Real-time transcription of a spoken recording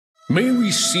May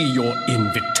we see your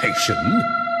invitation?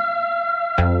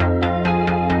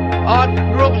 Odd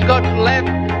groups got left,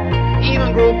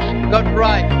 even groups got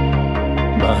right.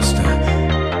 Master,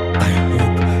 I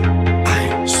hope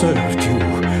I served you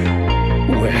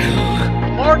well.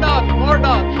 More dots, more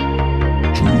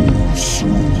dots. Too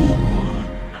soon.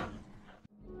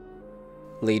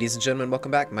 Ladies and gentlemen,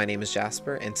 welcome back. My name is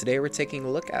Jasper, and today we're taking a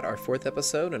look at our 4th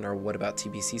episode in our What About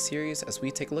TBC series as we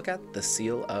take a look at The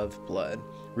Seal of Blood.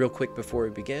 Real quick before we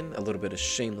begin, a little bit of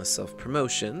shameless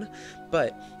self-promotion,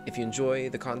 but if you enjoy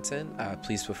the content,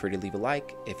 please feel free to leave a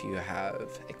like. If you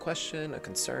have a question, a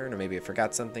concern, or maybe I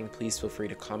forgot something, please feel free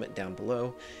to comment down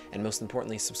below, and most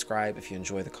importantly, subscribe if you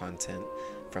enjoy the content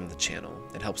from the channel.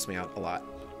 It helps me out a lot.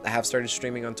 I have started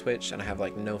streaming on Twitch and I have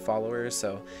like no followers,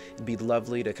 so it'd be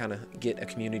lovely to kind of get a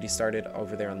community started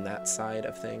over there on that side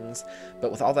of things.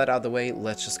 But with all that out of the way,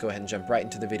 let's just go ahead and jump right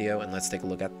into the video and let's take a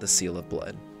look at the Seal of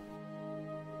Blood.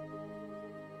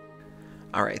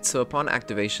 Alright, so upon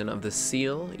activation of the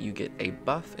seal, you get a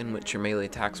buff in which your melee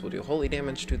attacks will do holy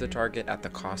damage to the target at the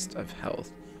cost of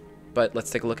health. But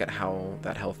let's take a look at how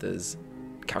that health is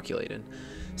calculated.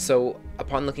 So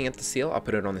upon looking at the seal, I'll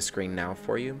put it on the screen now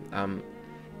for you.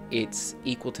 It's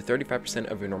equal to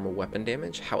 35% of your normal weapon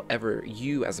damage. However,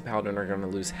 you as a paladin are going to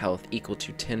lose health equal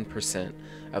to 10%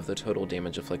 of the total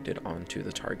damage inflicted onto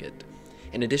the target.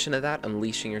 In addition to that,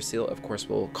 unleashing your seal, of course,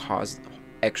 will cause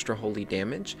extra holy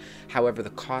damage. However,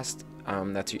 the cost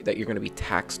that you're going to be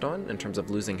taxed on in terms of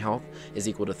losing health is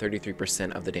equal to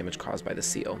 33% of the damage caused by the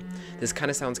seal. This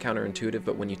kind of sounds counterintuitive,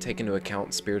 but when you take into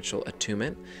account spiritual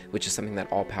attunement, which is something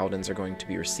that all paladins are going to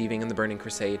be receiving in the Burning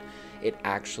Crusade, it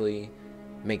actually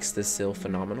makes this seal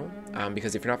phenomenal,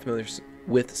 because if you're not familiar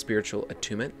with spiritual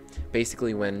attunement,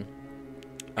 basically when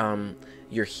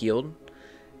you're healed,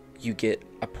 you get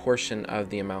a portion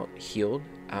of the amount healed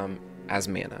as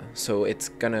mana. So it's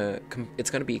gonna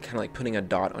be kind of like putting a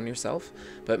dot on yourself,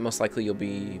 but most likely you'll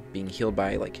be being healed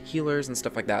by like healers and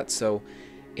stuff like that. So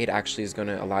it actually is going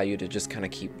to allow you to just kind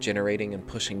of keep generating and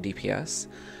pushing DPS,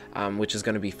 which is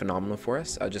going to be phenomenal for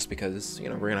us, just because, you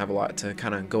know, we're going to have a lot to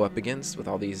kind of go up against with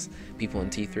all these people in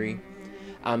T3.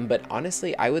 But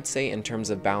honestly, I would say in terms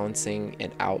of balancing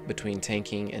it out between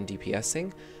tanking and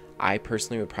DPSing, I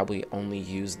personally would probably only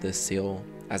use this seal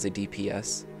as a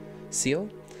DPS seal.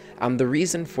 The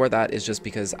reason for that is just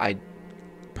because I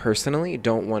personally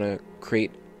don't want to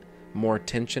create more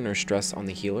tension or stress on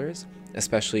the healers,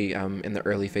 especially in the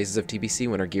early phases of TBC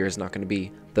when our gear is not going to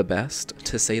be the best,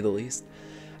 to say the least.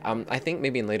 I think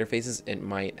maybe in later phases it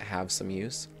might have some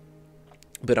use,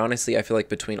 but honestly I feel like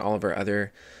between all of our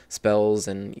other spells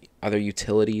and other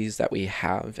utilities that we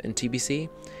have in TBC,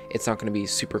 it's not going to be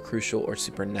super crucial or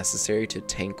super necessary to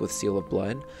tank with Seal of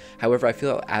Blood. However, I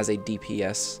feel as a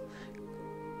DPS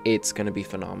it's going to be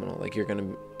phenomenal. Like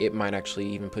it might actually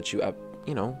even put you up,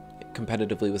 you know,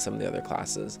 competitively with some of the other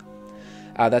classes.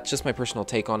 That's just my personal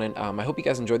take on it. I hope you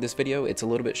guys enjoyed this video. It's a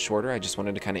little bit shorter. I just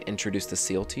wanted to kind of introduce the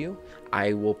seal to you.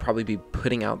 I will probably be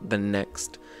putting out the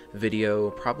next video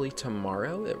probably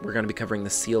tomorrow. We're going to be covering the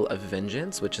Seal of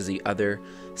Vengeance, which is the other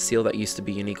seal that used to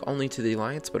be unique only to the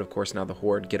Alliance, but of course now the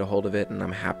Horde get a hold of it, and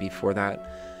I'm happy for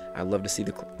that. I love to see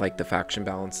the faction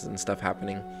balances and stuff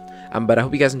happening. But I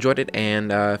hope you guys enjoyed it,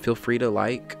 and feel free to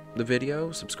like the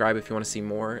video, subscribe if you want to see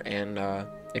more, and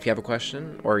if you have a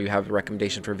question or you have a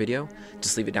recommendation for a video,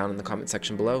 just leave it down in the comment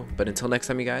section below. But until next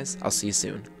time, you guys, I'll see you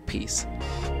soon. Peace.